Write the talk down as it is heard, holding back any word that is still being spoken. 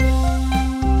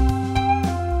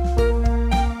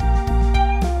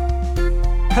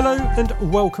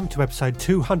and welcome to episode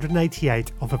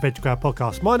 288 of the Veg Grower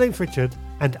Podcast. My name's Richard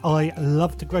and I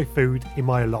love to grow food in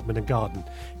my allotment and garden.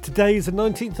 Today is the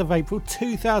 19th of April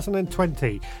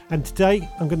 2020 and today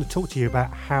I'm going to talk to you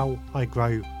about how I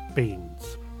grow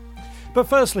beans. But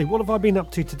firstly, what have I been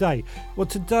up to today? Well,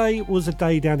 today was a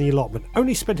day down the allotment.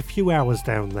 Only spent a few hours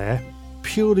down there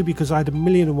purely because I had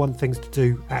 1,000,001 things to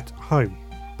do at home.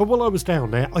 But while I was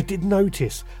down there, I did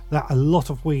notice that a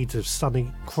lot of weeds have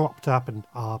suddenly cropped up and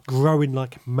are growing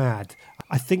like mad.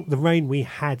 I think the rain we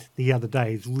had the other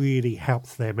day has really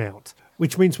helped them out.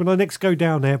 Which means when I next go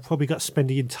down there, I've probably got to spend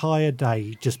the entire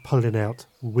day just pulling out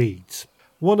weeds.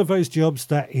 One of those jobs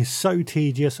that is so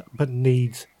tedious but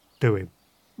needs doing.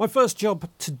 My first job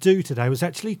to do today was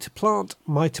actually to plant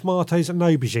my tomatoes and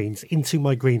aubergines into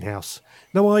my greenhouse.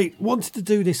 Now I wanted to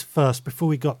do this first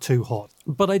before it got too hot,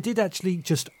 but I did actually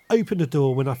just open the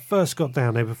door when I first got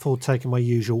down there before taking my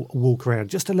usual walk around,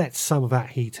 just to let some of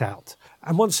that heat out.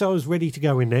 And once I was ready to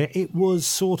go in there, it was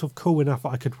sort of cool enough that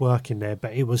I could work in there,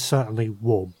 but it was certainly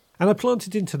warm. And I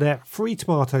planted into there 3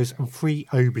 tomatoes and 3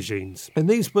 aubergines. And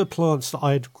these were plants that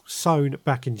I had sown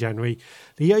back in January.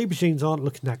 The aubergines aren't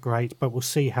looking that great, but we'll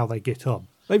see how they get on.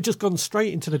 They've just gone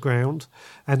straight into the ground,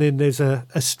 and then there's a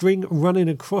string running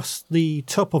across the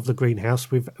top of the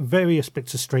greenhouse with various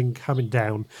bits of string coming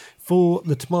down for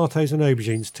the tomatoes and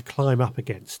aubergines to climb up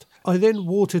against. I then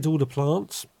watered all the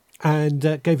plants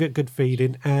and gave it a good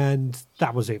feeding, and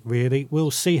that was it really. We'll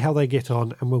see how they get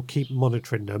on and we'll keep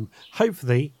monitoring them.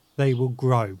 Hopefully they will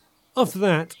grow. After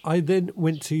that, I then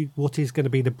went to what is going to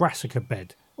be the brassica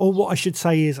bed. Or what I should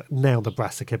say is now the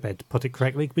brassica bed, to put it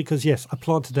correctly, because yes, I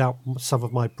planted out some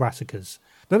of my brassicas.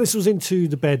 Now this was into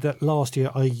the bed that last year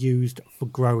I used for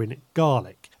growing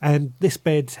garlic. And this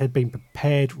bed had been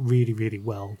prepared really, really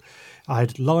well. I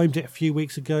had limed it a few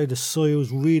weeks ago. The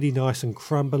soil's really nice and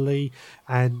crumbly,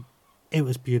 and it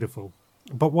was beautiful.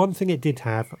 But one thing it did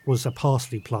have was a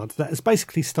parsley plant that has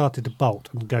basically started to bolt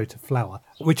and go to flower,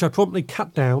 which I promptly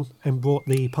cut down and brought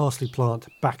the parsley plant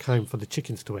back home for the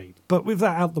chickens to eat. But with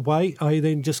that out the way, I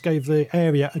then just gave the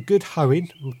area a good hoeing,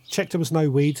 checked there was no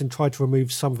weeds and tried to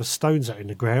remove some of the stones that are in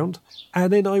the ground,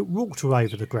 and then I walked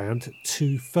over the ground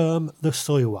to firm the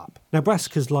soil up. Now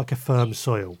brassicas like a firm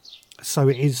soil, so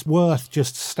it is worth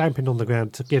just stamping on the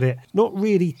ground to get it not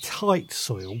really tight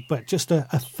soil, but just a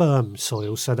firm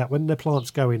soil so that when the plants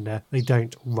go in there, they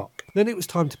don't rock. Then it was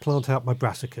time to plant out my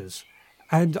brassicas.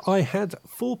 And I had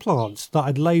 4 plants that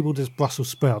I'd labelled as Brussels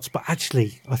sprouts, but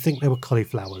actually I think they were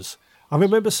cauliflowers. I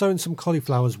remember sowing some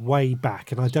cauliflowers way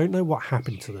back and I don't know what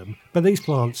happened to them, but these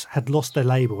plants had lost their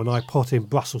label and I put in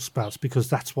Brussels sprouts because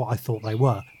that's what I thought they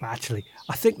were. But actually,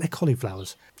 I think they're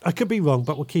cauliflowers. I could be wrong,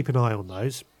 but we'll keep an eye on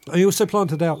those. I also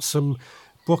planted out some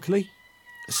broccoli,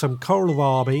 some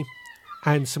kohlrabi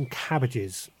and some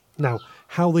cabbages. Now,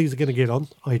 how these are going to get on,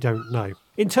 I don't know.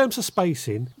 In terms of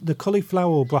spacing, the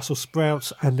cauliflower or Brussels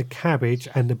sprouts and the cabbage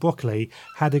and the broccoli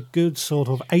had a good sort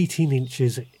of 18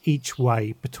 inches each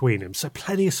way between them, so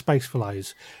plenty of space for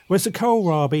those. Whereas the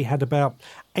kohlrabi had about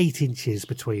 8 inches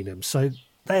between them, so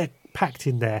they're packed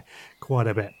in there quite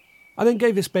a bit. I then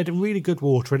gave this bed a really good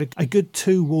watering, a good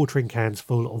 2 watering cans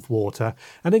full of water,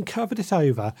 and then covered it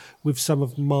over with some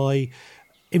of my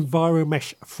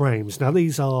Enviromesh frames. Now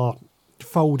these are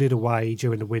folded away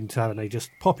during the winter and they just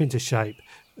pop into shape,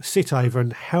 sit over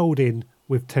and held in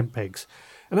with tent pegs.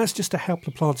 And that's just to help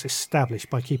the plants establish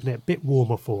by keeping it a bit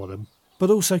warmer for them, but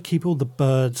also keep all the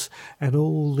birds and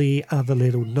all the other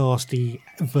little nasty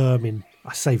vermin.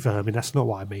 I say vermin, that's not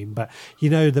what I mean, but you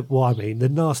know what I mean, the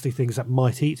nasty things that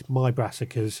might eat my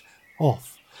brassicas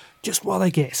off, just while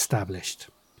they get established.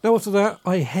 Now after that,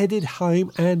 I headed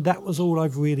home and that was all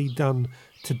I've really done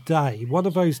today. One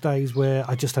of those days where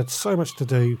I just had so much to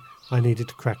do, I needed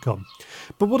to crack on.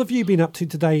 But what have you been up to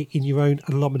today in your own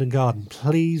allotment and garden?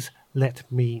 Please let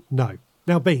me know.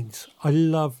 Now beans, I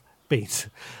love beans.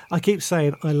 I keep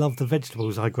saying I love the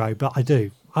vegetables I grow, but I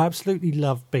do. I absolutely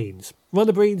love beans.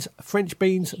 Runner beans, French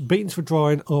beans, beans for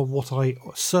drying are what I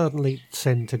certainly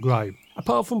tend to grow.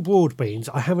 Apart from broad beans,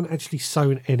 I haven't actually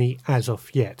sown any as of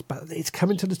yet, but it's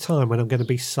coming to the time when I'm going to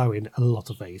be sowing a lot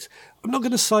of these. I'm not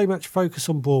going to so much focus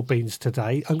on broad beans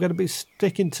today. I'm going to be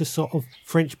sticking to sort of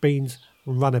French beans,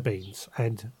 runner beans,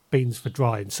 and beans for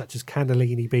drying, such as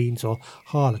cannellini beans or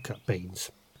harlequin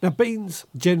beans. Now beans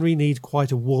generally need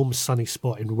quite a warm sunny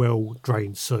spot in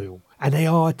well-drained soil, and they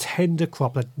are a tender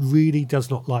crop that really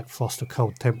does not like frost or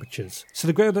cold temperatures. So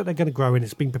the ground that they're going to grow in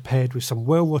has been prepared with some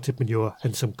well-rotted manure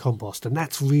and some compost, and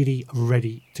that's really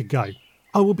ready to go.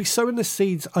 I will be sowing the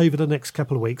seeds over the next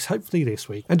couple of weeks, hopefully this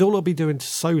week, and all I'll be doing to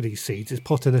sow these seeds is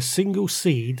putting a single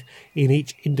seed in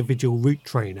each individual root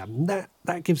trainer. And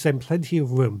that gives them plenty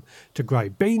of room to grow.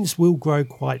 Beans will grow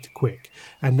quite quick,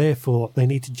 and therefore they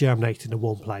need to germinate in a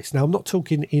warm place. Now, I'm not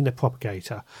talking in a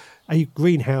propagator. A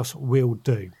greenhouse will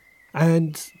do.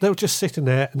 And they'll just sit in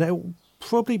there, and they'll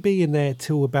probably be in there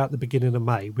till about the beginning of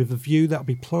May, with a view that I'll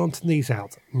be planting these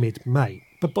out mid-May.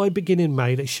 But by beginning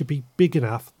May, they should be big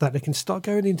enough that they can start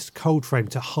going into the cold frame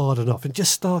to harden off and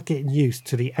just start getting used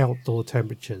to the outdoor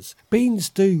temperatures. Beans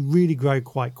do really grow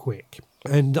quite quick,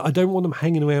 and I don't want them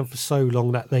hanging around for so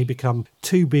long that they become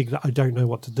too big that I don't know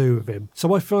what to do with them.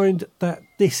 So I find that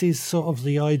this is sort of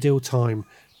the ideal time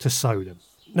to sow them.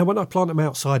 Now, when I plant them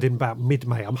outside in about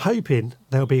mid-May, I'm hoping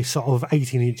they'll be sort of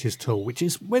 18 inches tall, which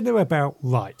is when they're about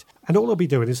right. And all I'll be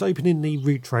doing is opening the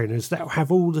root trainers that'll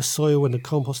have all the soil and the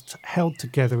compost held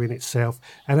together in itself,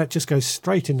 and that just goes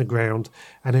straight in the ground,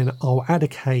 and then I'll add a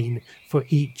cane for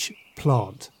each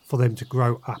plant for them to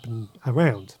grow up and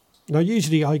around. Now,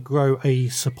 usually I grow a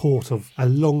support of a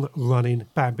long-running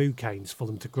bamboo canes for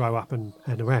them to grow up and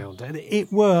around. And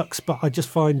it works, but I just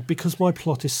find because my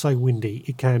plot is so windy,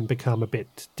 it can become a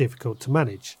bit difficult to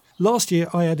manage. Last year,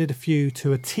 I added a few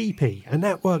to a teepee, and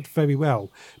that worked very well.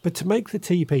 But to make the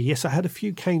teepee, yes, I had a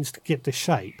few canes to get the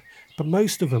shape, but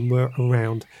most of them were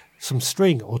around some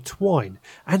string or twine,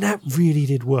 and that really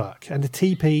did work. And the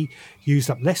teepee used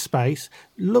up less space,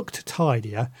 looked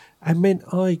tidier, and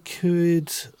meant I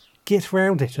could get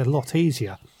around it a lot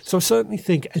easier. So I certainly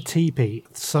think a teepee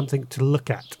is something to look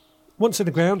at. Once in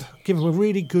the ground, give them a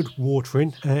really good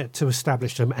watering to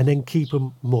establish them, and then keep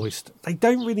them moist. They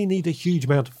don't really need a huge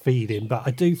amount of feeding, but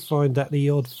I do find that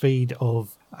the odd feed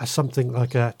of something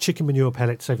like chicken manure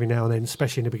pellets every now and then,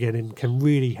 especially in the beginning, can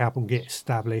really help them get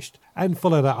established, and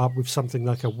follow that up with something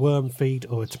like a worm feed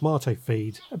or a tomato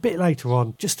feed a bit later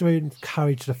on, just to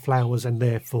encourage the flowers and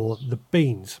therefore the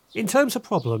beans. In terms of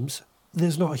problems,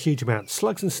 there's not a huge amount.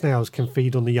 Slugs and snails can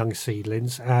feed on the young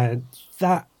seedlings, and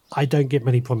that I don't get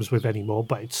many problems with anymore,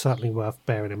 but it's certainly worth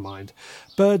bearing in mind.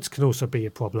 Birds can also be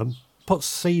a problem. Put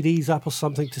CDs up or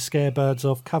something to scare birds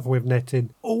off, cover with netting,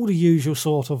 all the usual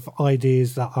sort of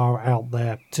ideas that are out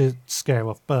there to scare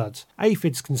off birds.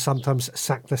 Aphids can sometimes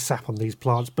sack the sap on these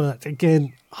plants, but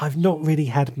again, I've not really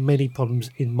had many problems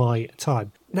in my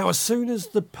time. Now, as soon as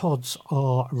the pods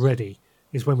are ready,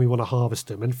 is when we want to harvest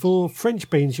them. And for French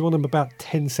beans, you want them about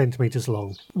 10 centimetres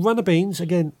long. Runner beans,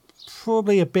 again,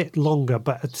 probably a bit longer,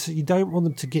 but you don't want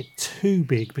them to get too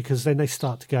big because then they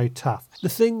start to go tough. The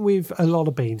thing with a lot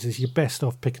of beans is you're best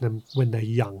off picking them when they're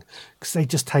young because they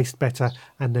just taste better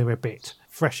and they're a bit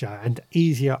fresher and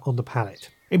easier on the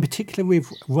palate. In particular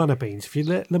with runner beans, if you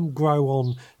let them grow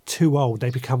on too old,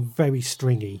 they become very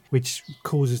stringy, which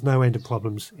causes no end of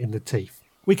problems in the teeth.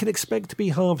 We can expect to be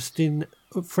harvesting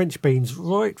French beans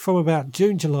right from about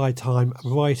June, July time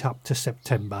right up to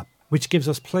September, which gives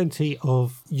us plenty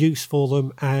of use for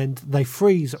them, and they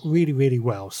freeze really, really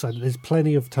well, so there's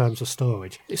plenty of terms of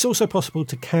storage. It's also possible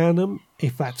to can them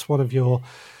if that's one of your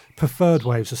preferred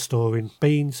ways of storing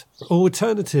beans.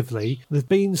 Alternatively, the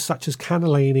beans such as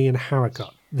cannellini and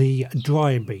haricot, the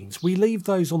drying beans, we leave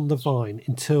those on the vine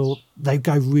until they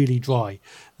go really dry.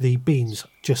 The beans,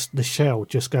 the shell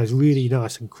just goes really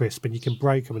nice and crisp, and you can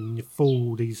break them and you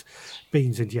fall these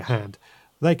beans into your hand.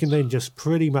 They can then just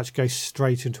pretty much go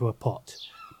straight into a pot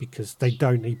because they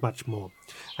don't need much more.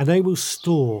 And they will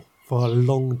store for a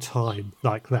long time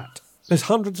like that. There's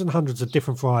hundreds and hundreds of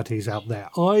different varieties out there.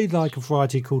 I like a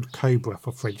variety called Cobra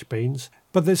for French beans,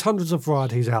 but there's hundreds of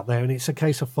varieties out there, and it's a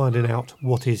case of finding out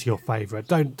what is your favourite.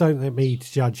 Don't let me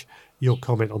judge your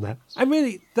comment on that. And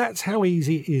really, that's how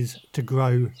easy it is to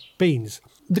grow beans.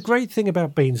 The great thing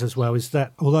about beans as well is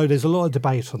that, although there's a lot of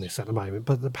debate on this at the moment,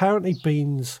 but apparently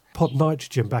beans put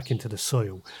nitrogen back into the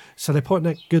soil. So they're putting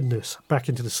that goodness back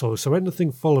into the soil, so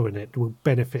anything following it will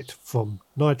benefit from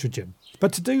nitrogen.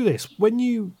 But to do this, when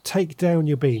you take down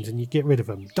your beans and you get rid of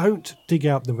them, don't dig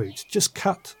out the roots. Just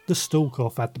cut the stalk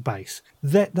off at the base.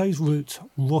 Let those roots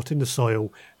rot in the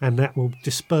soil, and that will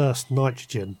disperse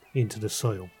nitrogen into the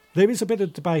soil. There is a bit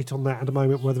of debate on that at the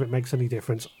moment, whether it makes any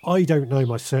difference. I don't know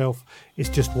myself. It's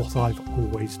just what I've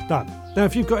always done. Now,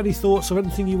 if you've got any thoughts or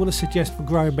anything you want to suggest for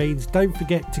growing beans, don't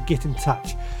forget to get in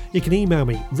touch. You can email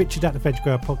me,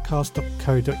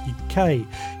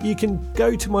 richard@theveggrowerpodcast.co.uk. You can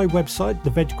go to my website,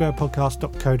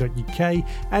 theveggrowerpodcast.co.uk,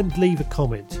 and leave a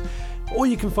comment. Or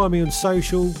you can find me on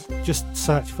social, just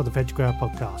search for The Veg Grower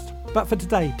Podcast. But for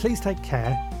today, please take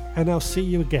care, and I'll see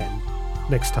you again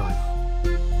next time.